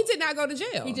 Oh, he did not go to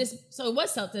jail. So it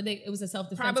was it was a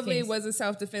self-defense. Probably case. Was a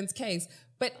self-defense case.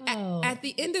 But at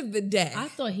the end of the day, I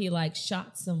thought he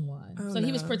shot someone. So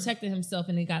he was protecting himself,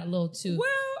 and it got a little too. Well,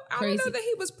 crazy. I don't know that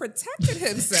he was protecting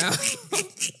himself.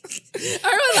 I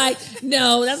was like,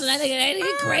 no, that's not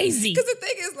crazy. Because the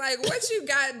thing is, what you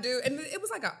got to do, and it was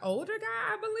like an older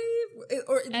guy, I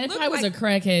believe, and it probably was a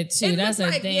crackhead too. That's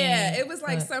a thing. Yeah, it was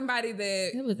like somebody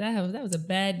that that was a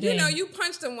bad day. You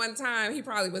punched him one time, he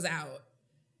probably was out.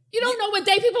 You don't know what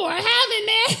day people were having,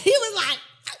 man. He was like,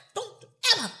 don't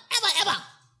ever.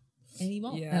 And he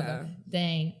won't ever.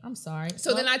 Dang, I'm sorry.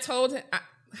 So then I told him,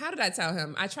 how did I tell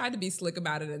him? I tried to be slick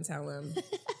about it and tell him.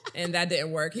 And that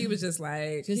didn't work. He was just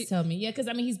like... tell me. Yeah, because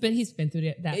he's been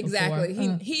through that exactly.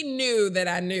 before. He knew that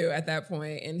I knew at that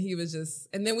point, and he was just...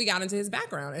 And then we got into his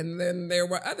background, and then there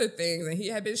were other things, and he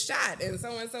had been shot, and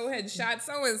so-and-so had shot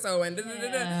so-and-so, and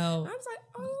da-da-da-da. I was like,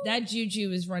 oh. That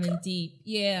juju is running deep.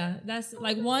 Yeah, that's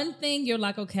like one thing you're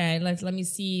like, okay, let me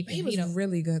see. He was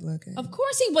really good looking. Of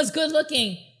course he was good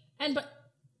looking.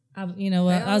 You know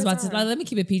what? I was about to let me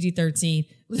keep it PG-13.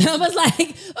 I was like,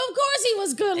 of course he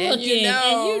was good looking.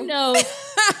 And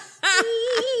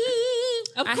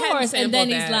of course. And then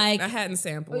he's like, I hadn't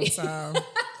sampled, so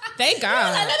thank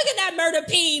God. Let me get that murder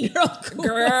peen real quick.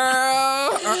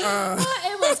 Girl,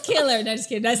 it was killer. No, just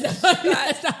kidding. That's not funny.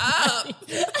 That's not funny.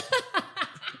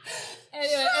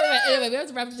 Anyway, we have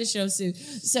to wrap up the show soon.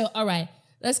 So, all right.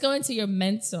 Let's go into your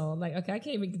mental. Like, okay, I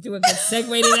can't even do a good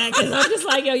segue to that because I'm just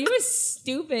like, yo, you were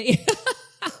stupid.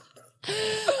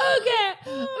 Okay.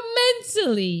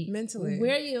 Mentally.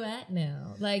 Where are you at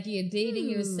now? Like, you're dating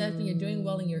yourself and you're doing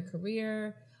well in your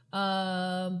career.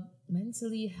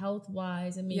 Mentally,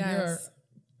 health-wise. I mean, you're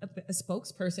a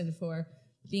spokesperson for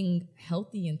being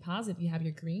healthy and positive. You have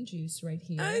your green juice right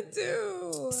here. I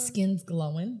do. Skin's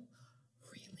glowing.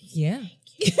 Really? Yeah.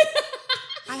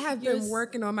 I have been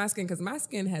working on my skin because my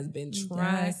skin has been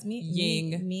trying.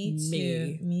 Me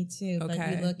too.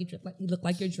 Okay. Like you look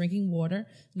like you're drinking water,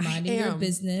 minding your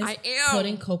business. I am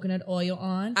putting coconut oil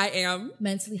on. I am.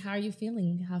 Mentally, how are you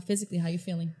feeling? Physically, how are you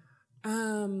feeling?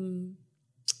 I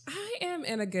am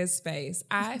in a good space.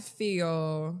 I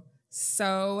feel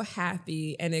so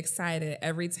happy and excited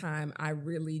every time I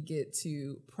really get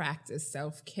to practice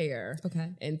self-care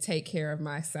and take care of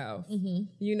myself. Mm-hmm.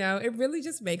 It really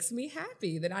just makes me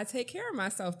happy that I take care of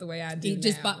myself the way I do now.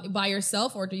 Just by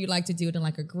yourself, or do you like to do it in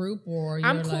like a group? Or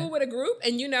I'm cool with a group,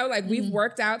 and we've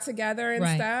worked out together and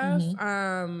stuff.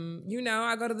 Mm-hmm.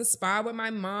 I go to the spa with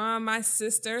my mom, my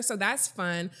sister, so that's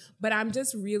fun. But I'm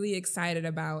just really excited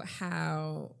about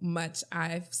how much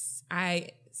I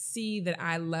see that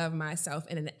I love myself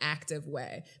in an active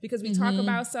way, because we talk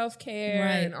about self-care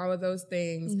and all of those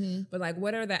things, but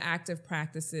what are the active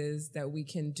practices that we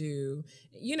can do,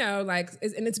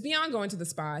 and it's beyond going to the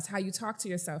spa. It's how you talk to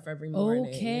yourself every morning.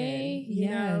 Okay.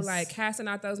 And, casting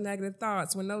out those negative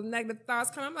thoughts. When those negative thoughts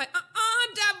come, I'm like,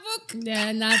 devil.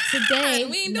 Yeah, not today.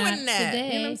 We ain't doing that. Today.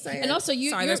 You know what I'm saying? And also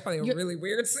sorry, that's probably a really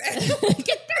weird sound.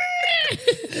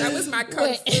 That was my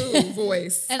kung fu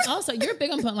voice. And also, you're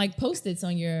big on putting Post-its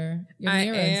on your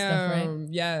mirror and stuff, right?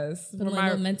 Yes. For my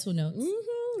little mental notes.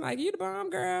 Mm-hmm. Like, you the bomb,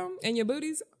 girl. And your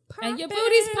booty's popping. And your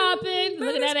booty's popping.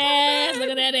 Look at that ass. Look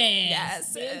at that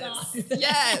Yes. ass.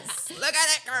 Yes. Look at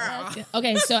that girl.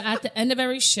 Okay, so at the end of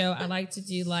every show, I like to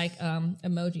do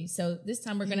emoji. So this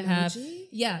time we're going to have,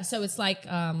 so it's I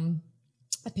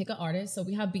pick an artist. So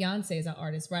we have Beyonce as our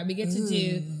artist, right? We get to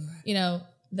do,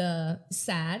 the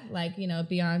sad, like, you know,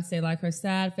 Beyonce, like her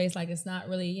sad face, like it's not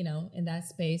really, you know, in that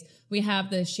space. We have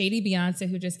the shady Beyonce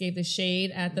who just gave the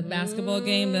shade at the basketball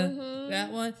game, that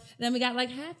one. And then we got like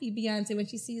happy Beyonce when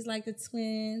she sees like the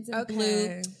twins and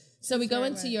blue. So we go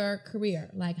into your career.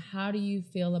 Like, how do you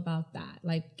feel about that?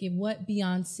 Like, give what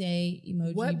Beyonce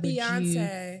emoji would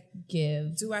you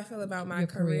give? Do I feel about my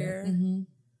career?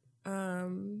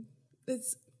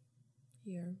 It's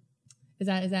here. Is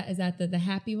that the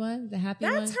happy one? The happy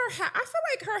one? That's her. I feel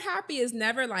like her happy is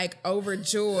never like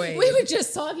overjoyed. We were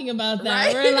just talking about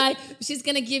that. Right? We're like, she's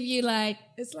gonna give you like.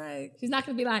 It's like she's not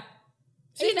gonna be like.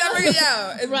 She's never.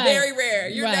 It's very rare.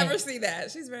 You never see that.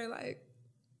 She's very like.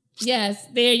 Yes,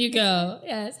 there you go.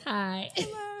 Yes, hi.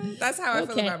 Hello. That's how I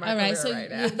feel about my career so right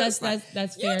now. That's fair.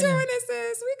 You doing this,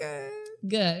 sis? We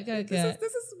good. Good. This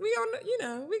is we on. You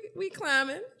know, we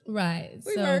climbing. Right.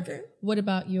 We working. What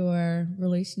about your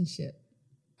relationship?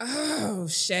 Oh,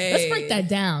 shade. Let's break that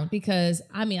down because,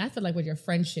 I mean, I feel like with your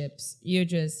friendships, you're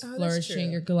just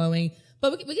flourishing, you're glowing.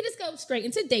 But we can just go straight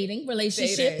into dating,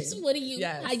 relationships. What do you,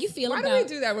 how you feel about? Why do we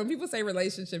do that? When people say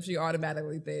relationships, you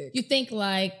automatically think. You think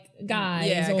like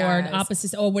guys or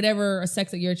opposites or whatever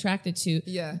sex that you're attracted to.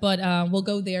 Yeah. But we'll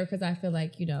go there because I feel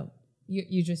like, you know,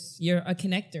 you're a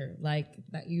connector. Like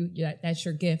that's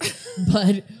your gift.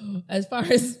 But as far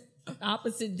as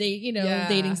opposite date, you know,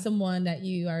 dating someone that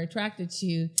you are attracted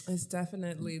to. It's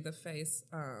definitely the face.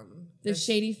 The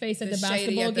shady face at the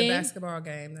basketball game. The basketball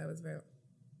game. That was very.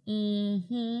 You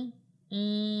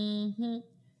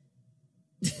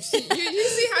see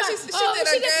how she did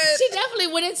a good. She definitely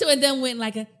went into it and then went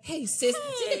like a, hey sis,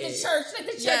 she did the church,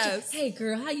 Yes. Hey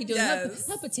girl, how you doing? Yes.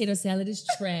 Her potato salad is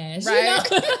trash. Right.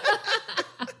 You know?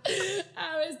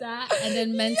 How is that? And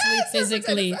then mentally,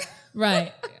 physically.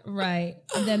 Right.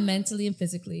 And then mentally and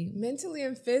physically.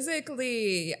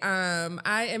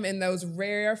 I am in those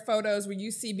rare photos where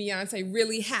you see Beyonce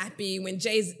really happy when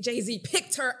Jay-Z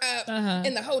picked her up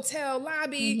in the hotel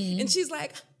lobby and she's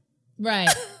like... Right.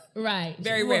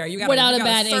 Very rare. You got without a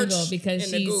bad angle because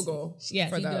she's in the Google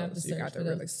for those. You got to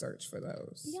really search for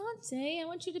those. Beyonce, I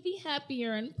want you to be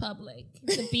happier in public.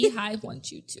 The Beehive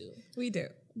wants you to. We do.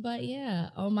 But yeah,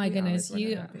 oh my goodness,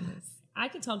 I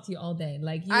could talk to you all day.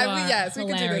 Like you are hilarious. We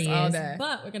could do this all day.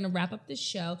 But we're gonna wrap up the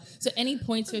show. So any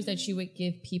pointers that you would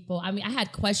give people? I mean, I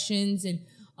had questions and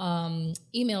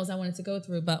emails I wanted to go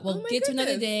through, but we'll get to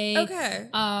another day. Okay.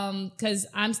 Because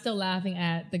I'm still laughing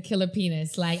at the killer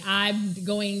penis. Like I'm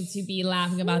going to be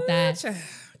laughing about that.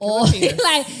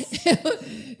 Like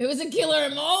it was a killer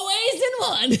in more ways than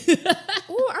one.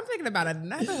 Oh, I'm thinking about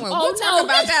another one. We'll talk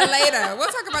about that later. We'll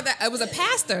talk about that. It was a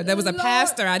pastor. There was a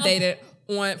pastor I dated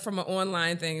from an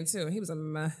online thing too. He was a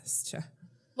mess.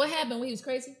 What happened? He was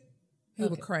crazy? He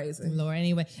was crazy. Lord,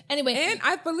 anyway. And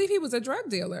I believe he was a drug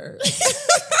dealer.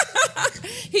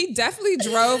 He definitely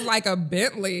drove like a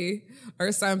Bentley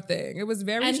or something. It was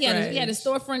very strange. He had a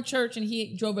storefront church and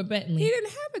he drove a Bentley. He didn't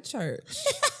have a church.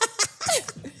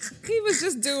 He was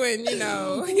just doing, he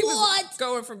was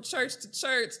going from church to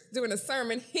church, doing a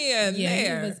sermon here and there.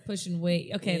 Yeah, he was pushing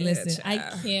weight. Okay, listen, I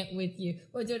can't with you.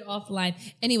 We'll do it offline.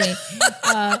 Anyway,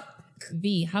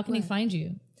 V, how can they find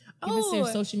you? Give us your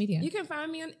social media. You can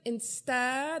find me on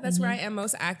Insta. That's where I am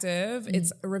most active.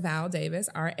 It's Raval Davis,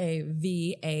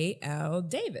 RAVAL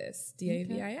Davis,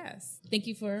 DAVIS. Thank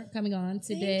you for coming on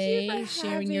today,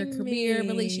 sharing your career,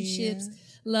 relationships,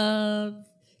 love,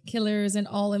 killers, and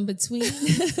all in between.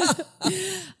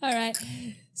 All right.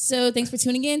 So thanks for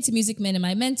tuning in to Music Men in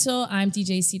My Mental. I'm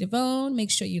DJ C. Devone. Make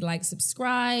sure you like,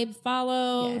 subscribe,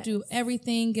 follow, do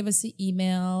everything. Give us an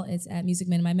email. It's at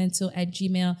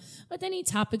musicmeninmymental@gmail.com with any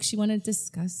topics you want to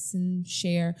discuss and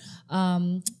share.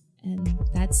 And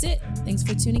that's it. Thanks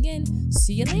for tuning in.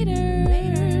 See you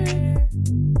later.